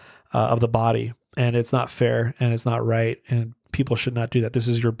exploitation of the body, and it's not fair and it's not right, and people should not do that. This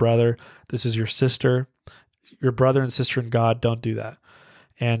is your brother. This is your sister. Your brother and sister in God. Don't do that.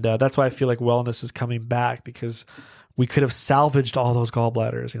 And that's why I feel like wellness is coming back, because we could have salvaged all those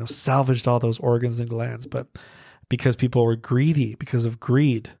gallbladders, salvaged all those organs and glands, but because people were greedy, because of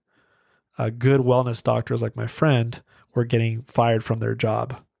greed, good wellness doctors like my friend were getting fired from their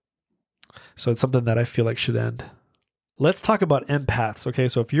job. So it's something that I feel like should end. Let's talk about empaths. Okay,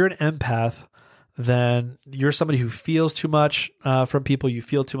 so if you're an empath, then you're somebody who feels too much from people. You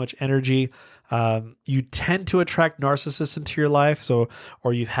feel too much energy. You tend to attract narcissists into your life.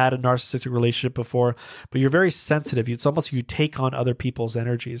 Or you've had a narcissistic relationship before, but you're very sensitive. It's almost you take on other people's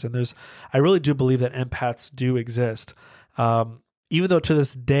energies. And I really do believe that empaths do exist. Even though to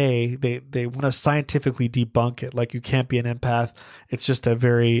this day, they want to scientifically debunk it. You can't be an empath. It's just a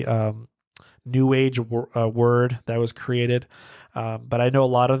very new age word that was created. But I know a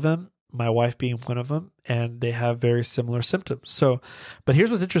lot of them, my wife being one of them, and they have very similar symptoms. But here's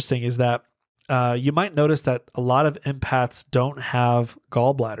what's interesting is that you might notice that a lot of empaths don't have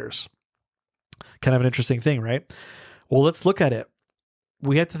gallbladders. Kind of an interesting thing, right? Well, let's look at it.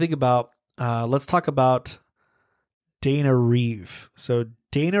 We have to think about, let's talk about Dana Reeve. So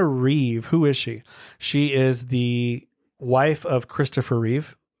Dana Reeve, who is she? She is the wife of Christopher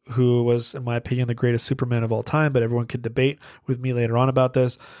Reeve, who was, in my opinion, the greatest Superman of all time, but everyone could debate with me later on about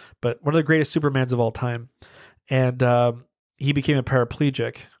this. But one of the greatest Supermans of all time. And he became a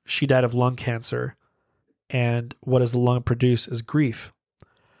paraplegic. She died of lung cancer. And what does the lung produce is grief.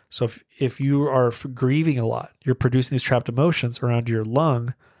 So if you are grieving a lot, you're producing these trapped emotions around your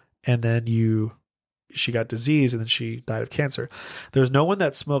lung, and then she got disease, and then she died of cancer. There's no one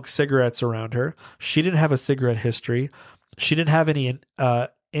that smoked cigarettes around her. She didn't have a cigarette history. She didn't have any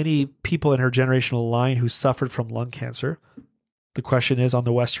any people in her generational line who suffered from lung cancer. The question is, on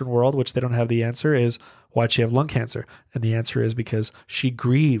the Western world, which they don't have the answer, is why'd she have lung cancer? And the answer is because she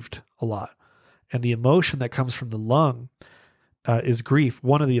grieved a lot. And the emotion that comes from the lung is grief,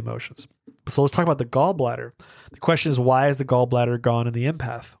 one of the emotions. So let's talk about the gallbladder. The question is, why is the gallbladder gone in the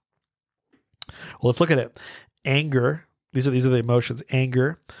empath? Well, let's look at it. Anger, these are the emotions: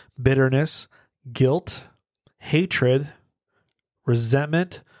 anger, bitterness, guilt, hatred,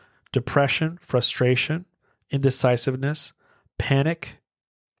 resentment, depression, frustration, indecisiveness, panic.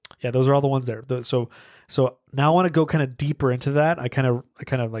 Yeah, those are all the ones there. So now I want to go kind of deeper into that. I kind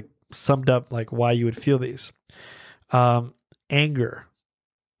of like summed up like why you would feel these. Anger.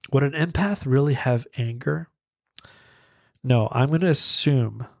 Would an empath really have anger? No, I'm going to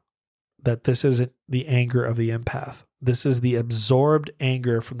assume that this isn't the anger of the empath. This is the absorbed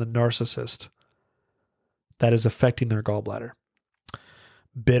anger from the narcissist that is affecting their gallbladder.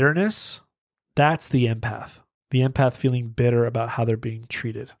 Bitterness, that's the empath. The empath feeling bitter about how they're being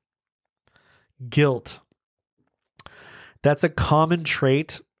treated. Guilt, that's a common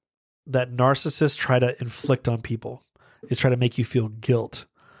trait that narcissists try to inflict on people, is try to make you feel guilt.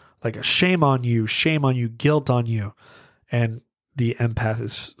 Like a shame on you, guilt on you. And the empath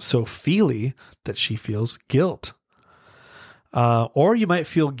is so feely that she feels guilt. Or you might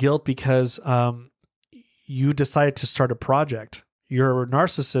feel guilt because you decided to start a project. Your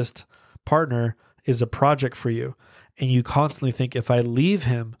narcissist partner is a project for you. And you constantly think, if I leave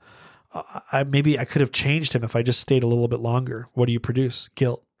him, maybe I could have changed him if I just stayed a little bit longer. What do you produce?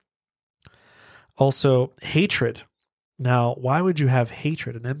 Guilt. Also, hatred. Now, why would you have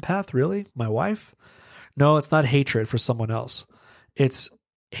hatred? An empath, really? My wife? No, it's not hatred for someone else. It's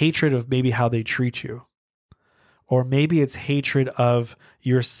hatred of maybe how they treat you. Or maybe it's hatred of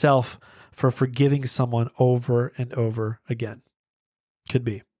yourself for forgiving someone over and over again. Could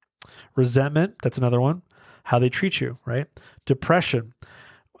be. Resentment, that's another one. How they treat you, right? Depression.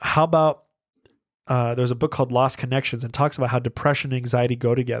 How about, there's a book called Lost Connections and talks about how depression and anxiety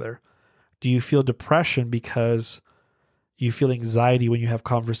go together. Do you feel depression because you feel anxiety when you have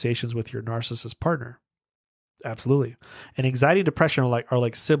conversations with your narcissist partner? Absolutely. And anxiety and depression are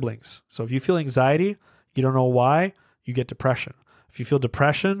like siblings. So if you feel anxiety, you don't know why, you get depression. If you feel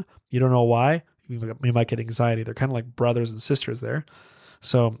depression, you don't know why, you might get anxiety. They're kind of like brothers and sisters there.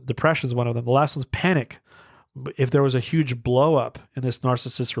 So depression is one of them. The last one's panic. If there was a huge blow up in this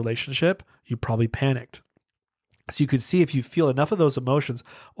narcissist relationship, you probably panicked. So you could see, if you feel enough of those emotions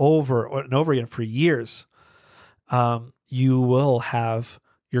over and over again for years, you will have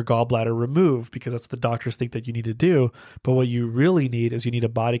your gallbladder removed, because that's what the doctors think that you need to do. But what you really need is you need a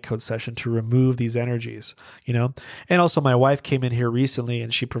body code session to remove these energies, you know? And also my wife came in here recently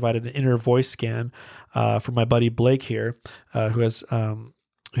and she provided an inner voice scan for my buddy Blake here, who is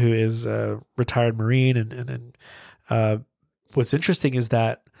a retired Marine. And what's interesting is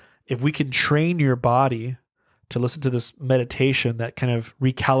that if we can train your body to listen to this meditation that kind of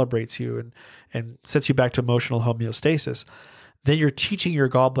recalibrates you and sets you back to emotional homeostasis, then you're teaching your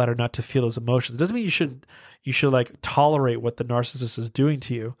gallbladder not to feel those emotions. It doesn't mean you should like tolerate what the narcissist is doing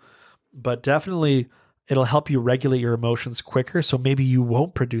to you, but definitely it'll help you regulate your emotions quicker. So maybe you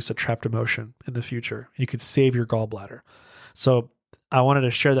won't produce a trapped emotion in the future. You could save your gallbladder. So I wanted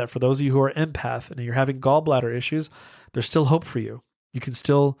to share that for those of you who are empath and you're having gallbladder issues, there's still hope for you. You can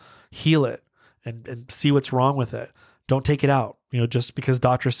still heal it and see what's wrong with it. Don't take it out, just because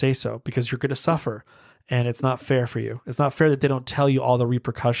doctors say so, because you're going to suffer. And it's not fair for you. It's not fair that they don't tell you all the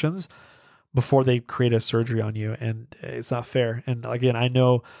repercussions before they create a surgery on you. And it's not fair. And again, I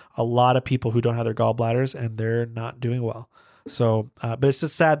know a lot of people who don't have their gallbladders and they're not doing well. So, but it's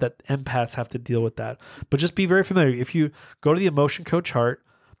just sad that empaths have to deal with that. But just be very familiar. If you go to the emotion code chart,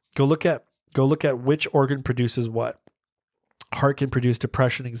 go look at which organ produces what. Heart can produce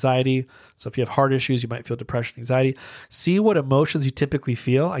depression, anxiety. So if you have heart issues, you might feel depression, anxiety. See what emotions you typically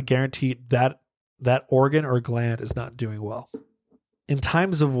feel. I guarantee that organ or gland is not doing well. In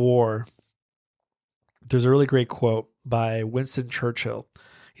times of war, there's a really great quote by Winston Churchill.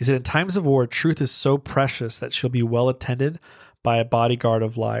 He said, "In times of war, truth is so precious that she'll be well attended by a bodyguard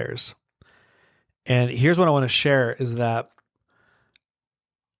of liars." And here's what I want to share is that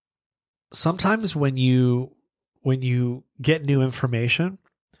sometimes when you get new information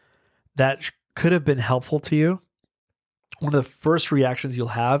that could have been helpful to you, one of the first reactions you'll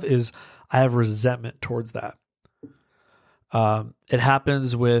have is, I have resentment towards that. It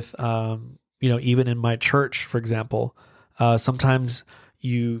happens with, even in my church, for example, sometimes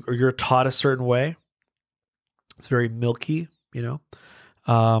you're taught a certain way. It's very milky,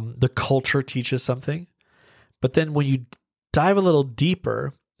 the culture teaches something, but then when you dive a little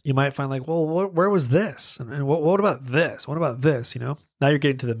deeper, you might find like, well, where was this? And what about this? What about this? You know, now you're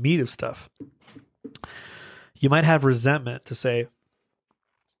getting to the meat of stuff. You might have resentment to say,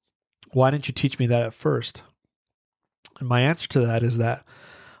 why didn't you teach me that at first? And my answer to that is that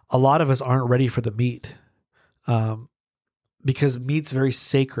a lot of us aren't ready for the meat, because meat's very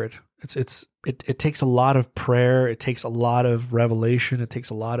sacred. It takes a lot of prayer. It takes a lot of revelation. It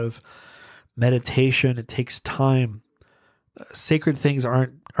takes a lot of meditation. It takes time. Sacred things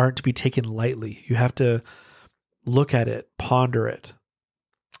aren't to be taken lightly. You have to look at it, ponder it,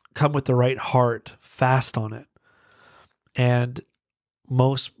 come with the right heart, fast on it. And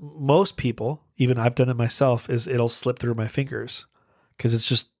most people, even I've done it myself, is it'll slip through my fingers because it's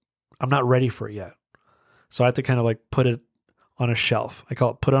just, I'm not ready for it yet. So I have to kind of like put it on a shelf. I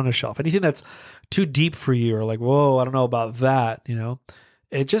call it put on a shelf. Anything that's too deep for you or like, whoa, I don't know about that, you know,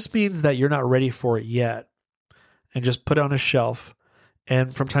 it just means that you're not ready for it yet. And just put it on a shelf,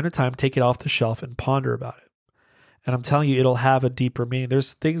 and from time to time, take it off the shelf and ponder about it. And I'm telling you, it'll have a deeper meaning.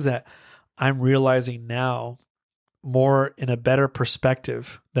 There's things that I'm realizing now more in a better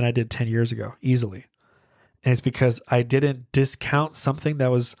perspective than I did 10 years ago, easily. And it's because I didn't discount something that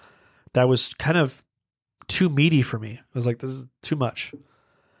was kind of too meaty for me. It was like, this is too much.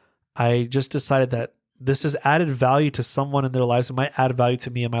 I just decided that this has added value to someone in their lives. It might add value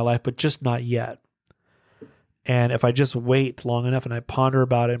to me in my life, but just not yet. And if I just wait long enough and I ponder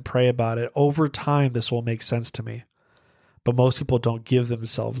about it and pray about it, over time, this will make sense to me. But most people don't give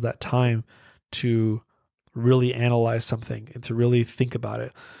themselves that time to really analyze something and to really think about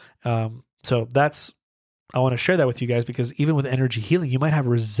it. So I want to share that with you guys, because even with energy healing, you might have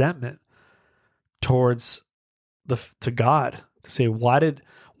resentment towards to God, to say, why did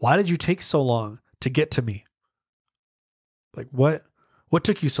you take so long to get to me? Like, what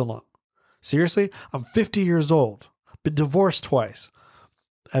took you so long? Seriously? I'm 50 years old, been divorced twice.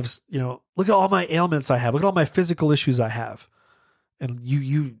 Look at all my ailments I have. Look at all my physical issues I have. And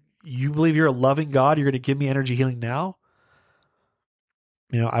you believe you're a loving God? You're going to give me energy healing now?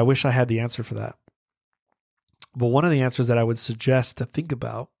 I wish I had the answer for that. But one of the answers that I would suggest to think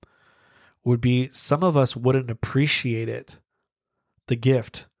about would be, some of us wouldn't appreciate the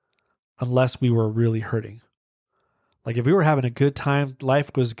gift, unless we were really hurting. Like if we were having a good time, life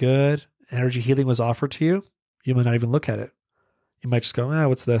was good, energy healing was offered to you, you might not even look at it. You might just go,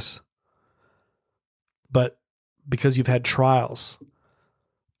 what's this? But because you've had trials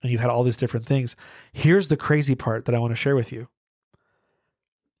and you've had all these different things, here's the crazy part that I want to share with you.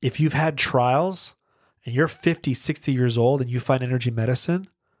 If you've had trials and you're 50, 60 years old and you find energy medicine,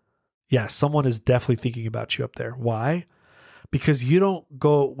 yeah, someone is definitely thinking about you up there. Why? Because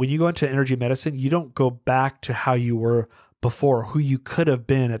when you go into energy medicine, you don't go back to how you were before, who you could have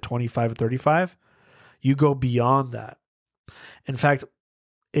been at 25 or 35. You go beyond that. In fact,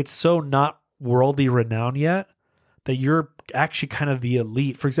 it's so not worldly renowned yet that you're actually kind of the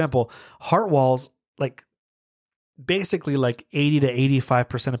elite. For example, heart walls, basically 80 to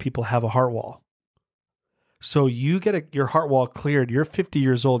 85% of people have a heart wall. So you get your heart wall cleared. You're 50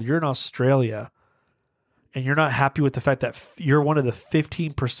 years old. You're in Australia. And you're not happy with the fact that you're one of the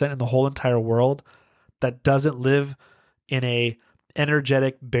 15% in the whole entire world that doesn't live in a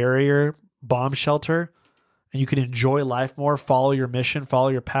energetic barrier bomb shelter, and you can enjoy life more, follow your mission, follow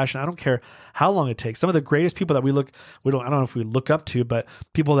your passion. I don't care how long it takes. Some of the greatest people that I don't know if we look up to, but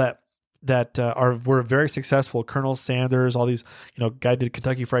people that were very successful, Colonel Sanders, all these, guy did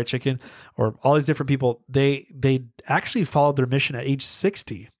Kentucky Fried Chicken, or all these different people, they actually followed their mission at age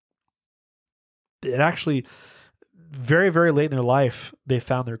 60. It actually, very, very late in their life, they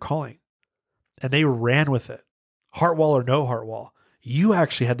found their calling and they ran with it. Heart wall or no heart wall. You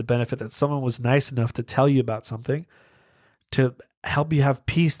actually had the benefit that someone was nice enough to tell you about something, to help you have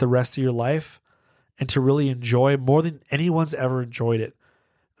peace the rest of your life, and to really enjoy more than anyone's ever enjoyed it,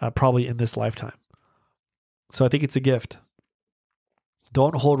 probably in this lifetime. So I think it's a gift.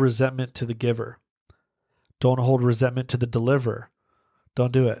 Don't hold resentment to the giver. Don't hold resentment to the deliverer.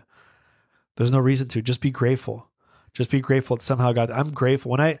 Don't do it. There's no reason to. Just be grateful. Just be grateful that somehow God. I'm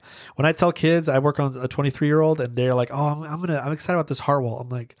grateful when I tell kids, I work on a 23-year-old, and they're like, "Oh, I'm excited about this heart wall." I'm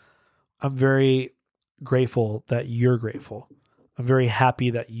like, I'm very grateful that you're grateful. I'm very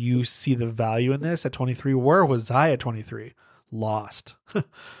happy that you see the value in this at 23. Where was I at 23? Lost,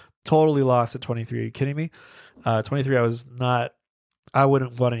 totally lost at 23. Are you kidding me? 23, I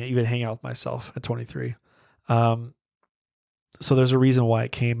wouldn't want to even hang out with myself at 23. So there's a reason why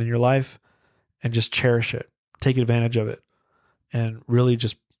it came in your life, and just cherish it. Take advantage of it, and really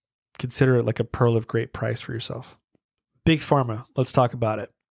just consider it like a pearl of great price for yourself. Big Pharma, let's talk about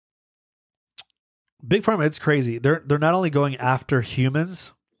it. Big Pharma, it's crazy. They're not only going after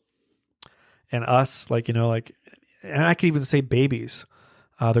humans, and us, like, and I could even say babies.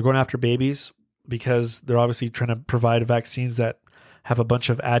 They're going after babies because they're obviously trying to provide vaccines that have a bunch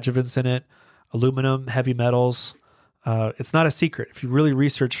of adjuvants in it, aluminum, heavy metals. It's not a secret. If you really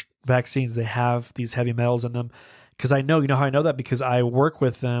research vaccines, they have these heavy metals in them. Because I know, how I know that? Because I work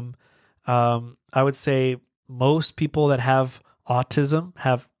with them. I would say most people that have autism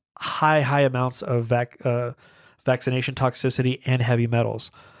have high amounts of vaccination toxicity and heavy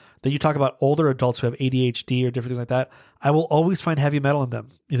metals. Then you talk about older adults who have ADHD or different things like that. I will always find heavy metal in them.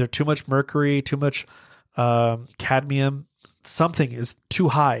 Either too much mercury, too much cadmium, something is too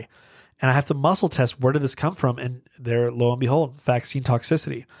high. And I have to muscle test, where did this come from? And there, lo and behold, vaccine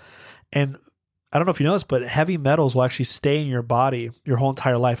toxicity. And I don't know if you know this, but heavy metals will actually stay in your body your whole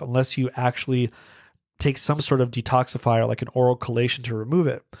entire life unless you actually take some sort of detoxifier, like an oral chelation, to remove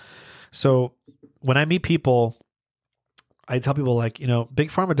it. So when I meet people, I tell people, like,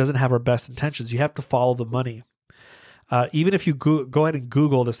 Big Pharma doesn't have our best intentions. You have to follow the money. Even if you go ahead and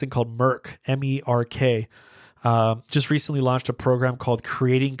Google this thing called Merck, MERK, just recently launched a program called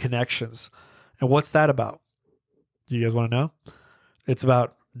Creating Connections. And what's that about? Do you guys want to know? It's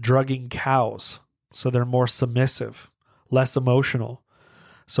about drugging cows so they're more submissive, less emotional.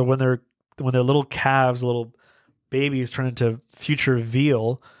 So when their little calves, little babies turn into future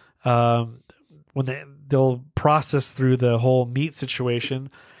veal, they'll process through the whole meat situation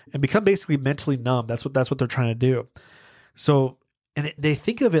and become basically mentally numb. That's what they're trying to do. So, and they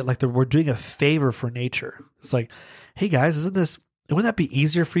think of it like we're doing a favor for nature. It's like, hey guys, wouldn't that be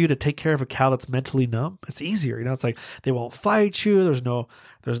easier for you to take care of a cow that's mentally numb? It's easier. It's like they won't fight you. There's no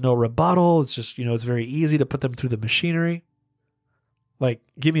rebuttal. It's just, it's very easy to put them through the machinery. Like,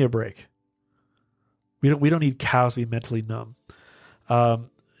 give me a break. We don't need cows to be mentally numb.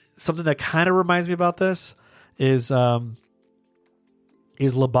 Something that kind of reminds me about this is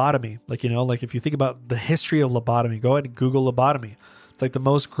lobotomy. Like, if you think about the history of lobotomy, go ahead and Google lobotomy. It's like the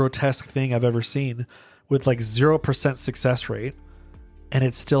most grotesque thing I've ever seen, with like 0% success rate. And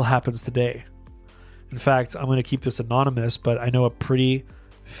it still happens today. In fact, I'm going to keep this anonymous, but I know a pretty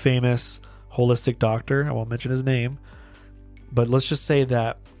famous holistic doctor. I won't mention his name, but let's just say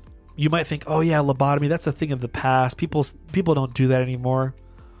that you might think, oh yeah, lobotomy, that's a thing of the past. People don't do that anymore.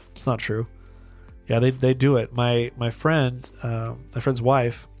 It's not true. Yeah, they do it. My friend's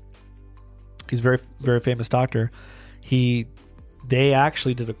wife, he's a very, very famous doctor. They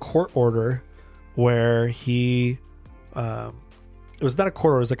actually did a court order where he, it was not a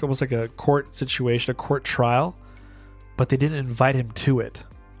court order, it was like almost like a court situation, a court trial, but they didn't invite him to it.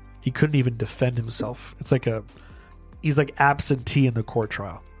 He couldn't even defend himself. It's like he's like absentee in the court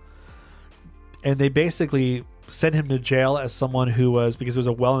trial. And they basically sent him to jail as someone who was, because he was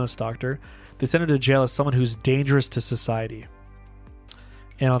a wellness doctor, they sent him to jail as someone who's dangerous to society.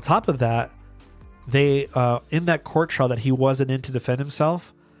 And on top of that, they, in that court trial that he wasn't in to defend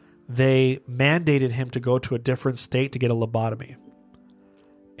himself, they mandated him to go to a different state to get a lobotomy.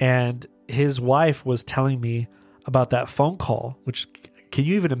 And his wife was telling me about that phone call, which, can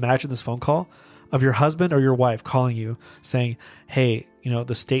you even imagine this phone call of your husband or your wife calling you saying, hey,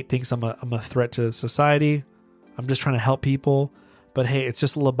 the state thinks I'm a threat to society. I'm just trying to help people. But hey, it's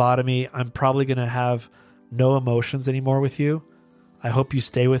just a lobotomy. I'm probably going to have no emotions anymore with you. I hope you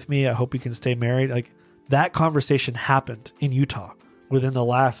stay with me. I hope you can stay married. Like, that conversation happened in Utah within the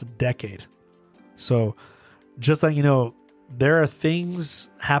last decade. So just letting you know, there are things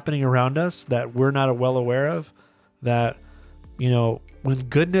happening around us that we're not well aware of, that, when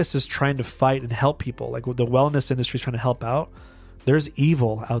goodness is trying to fight and help people, like the wellness industry is trying to help out, there's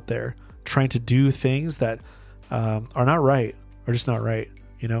evil out there trying to do things that are not right, or just not right,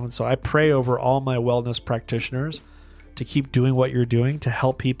 And so I pray over all my wellness practitioners to keep doing what you're doing, to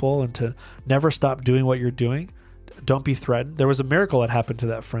help people, and to never stop doing what you're doing. Don't be threatened. There was a miracle that happened to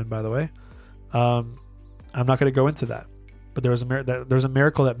that friend, by the way. I'm not going to go into that, but there's a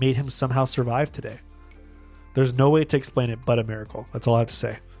miracle that made him somehow survive today. There's no way to explain it but a miracle. That's all I have to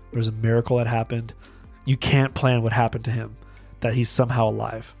say. There's a miracle that happened. You can't plan what happened to him, that he's somehow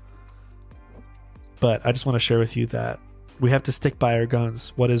alive. But I just want to share with you that we have to stick by our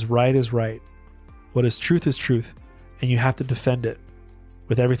guns. What is right is right. What is truth, and you have to defend it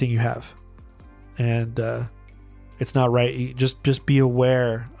with everything you have. And it's not right. You just be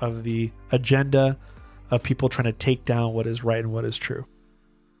aware of the agenda of people trying to take down what is right and what is true.